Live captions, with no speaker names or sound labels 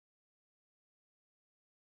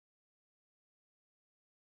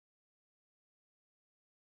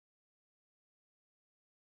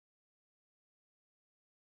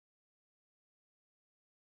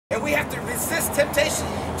we have to resist temptation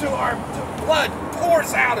till our blood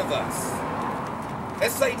pours out of us. And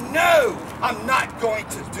say, no, I'm not going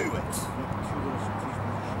to do it.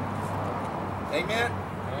 Amen?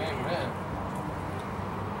 Amen.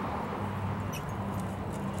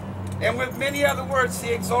 And with many other words,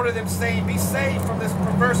 he exhorted them, saying, be saved from this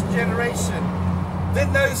perverse generation.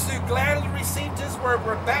 Then those who gladly received his word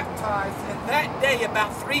were baptized, and that day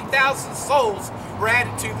about 3,000 souls were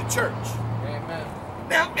added to the church. Amen.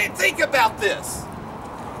 Now, man, think about this.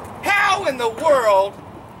 How in the world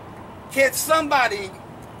can somebody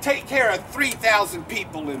take care of 3,000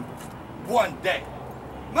 people in one day?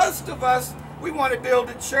 Most of us, we want to build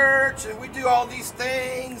a church, and we do all these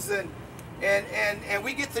things, and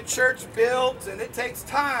we get the church built, and it takes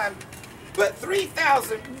time. But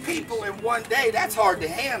 3,000 people in one day, that's hard to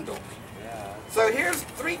handle. Yeah. So here's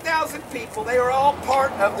 3,000 people. They were all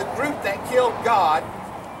part of the group that killed God.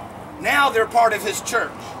 Now they're part of his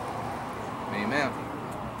church. Amen.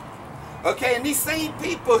 Okay, and these same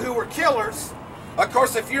people who were killers, of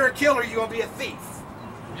course, if you're a killer, you're going to be a thief.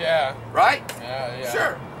 Yeah. Right? Yeah.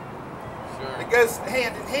 Sure. It goes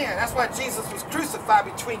hand in hand. That's why Jesus was crucified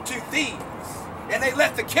between two thieves. And they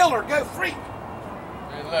let the killer go free.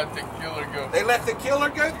 They let the killer go. They let the killer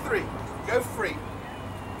go free.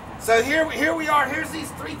 So here we are. Here's these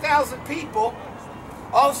 3,000 people.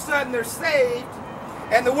 All of a sudden they're saved.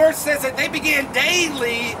 And the word says that they began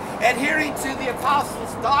daily adhering to the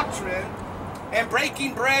apostles' doctrine and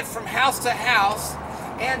breaking bread from house to house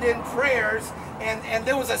and in prayers. And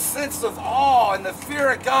there was a sense of awe, and the fear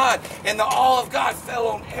of God and the awe of God fell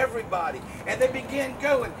on everybody. And they began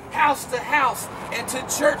going house to house and to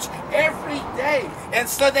church every day. And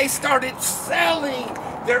so they started selling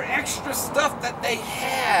their extra stuff that they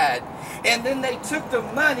had. And then they took the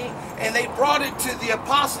money and they brought it to the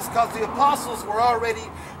apostles, because the apostles were already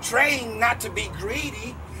trained not to be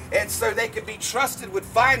greedy. And so they could be trusted with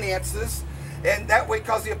finances. And that way,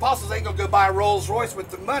 because the apostles ain't going to go buy a Rolls Royce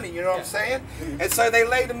with the money, you know what I'm saying? And so they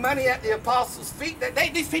laid the money at the apostles' feet.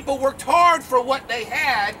 These people worked hard for what they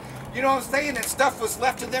had, you know what I'm saying? And stuff was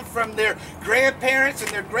left to them from their grandparents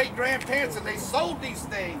and their great-grandparents, and they sold these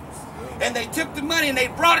things. And they took the money and they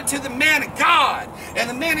brought it to the man of God. And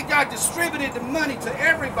the man of God distributed the money to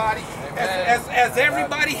everybody as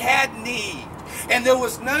everybody had need. And there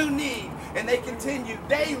was no need. And they continued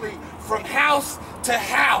daily from house to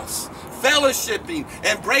house, fellowshipping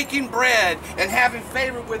and breaking bread and having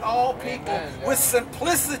favor with all people. Amen. With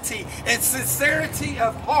simplicity and sincerity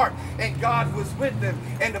of heart. And God was with them.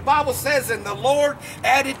 And the Bible says, and the Lord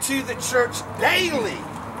added to the church daily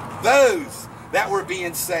those that were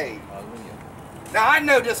being saved. Now I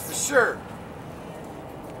know this for sure,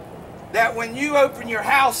 that when you open your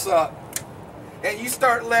house up and you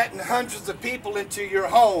start letting hundreds of people into your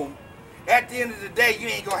home, at the end of the day, you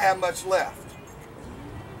ain't going to have much left.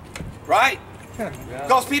 Right?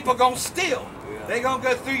 Because people are going to steal. They're going to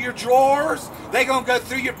go through your drawers. They're going to go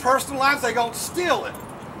through your personal lives. They're going to steal it.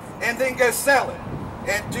 And then go sell it.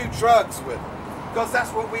 And do drugs with it. Because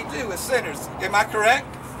that's what we do as sinners. Am I correct?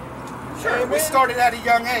 Sure. Amen. We started at a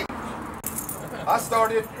young age. I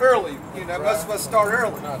started early. You know, most of us start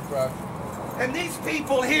early. Not right. And these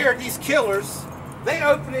people here, these killers, they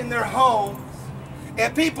open in their homes.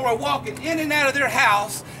 And people are walking in and out of their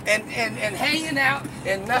house and hanging out,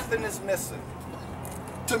 and nothing is missing.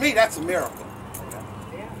 To me, that's a miracle.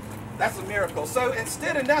 That's a miracle. So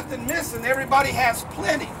instead of nothing missing, everybody has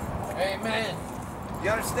plenty. Amen.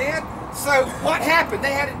 You understand? So what happened?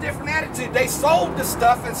 They had a different attitude. They sold the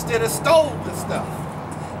stuff instead of stole the stuff.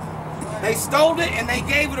 They stole it and they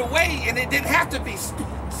gave it away, and it didn't have to be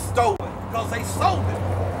stolen because they sold it.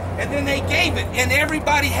 And then they gave it, and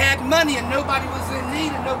everybody had money, and nobody was in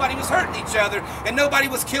need, and nobody was hurting each other, and nobody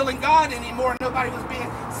was killing God anymore, and nobody was being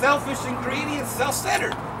selfish and greedy and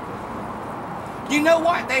self-centered. You know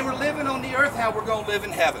what? They were living on the earth how we're going to live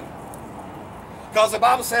in heaven. Because the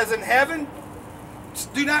Bible says in heaven,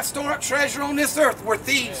 do not store up treasure on this earth where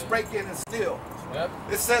thieves break in and steal. Yep.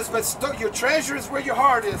 It says, but your treasure is where your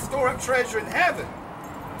heart is. Store up treasure in heaven,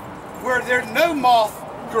 where there's no moth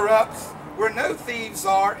corrupts, where no thieves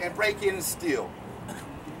are and break in and steal.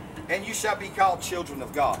 And you shall be called children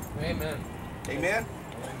of God. Amen. Amen?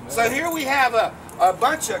 So here we have a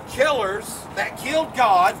bunch of killers that killed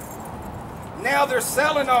God. Now they're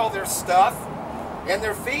selling all their stuff, and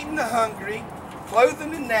they're feeding the hungry,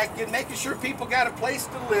 clothing the naked, making sure people got a place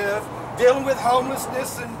to live, dealing with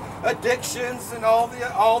homelessness and addictions and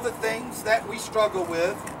all the things that we struggle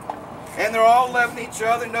with. And they're all loving each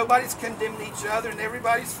other. Nobody's condemning each other, and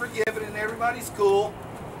everybody's forgiven, and everybody's cool.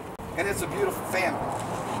 And it's a beautiful family.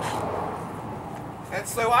 And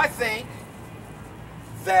so I think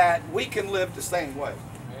that we can live the same way.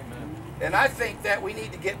 Amen. And I think that we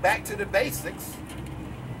need to get back to the basics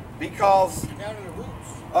because, Down to the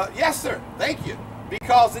roots. yes, sir, thank you.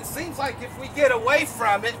 Because it seems like if we get away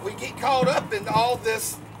from it, we get caught up in all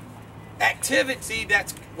this activity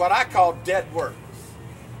that's what I call dead works.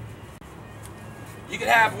 You can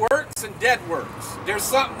have works and dead works. There's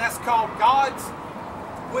something that's called God's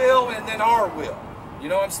will and then our will. You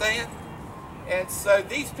know what I'm saying? And so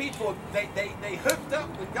these people, they hooked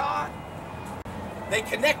up with God. They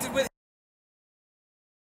connected with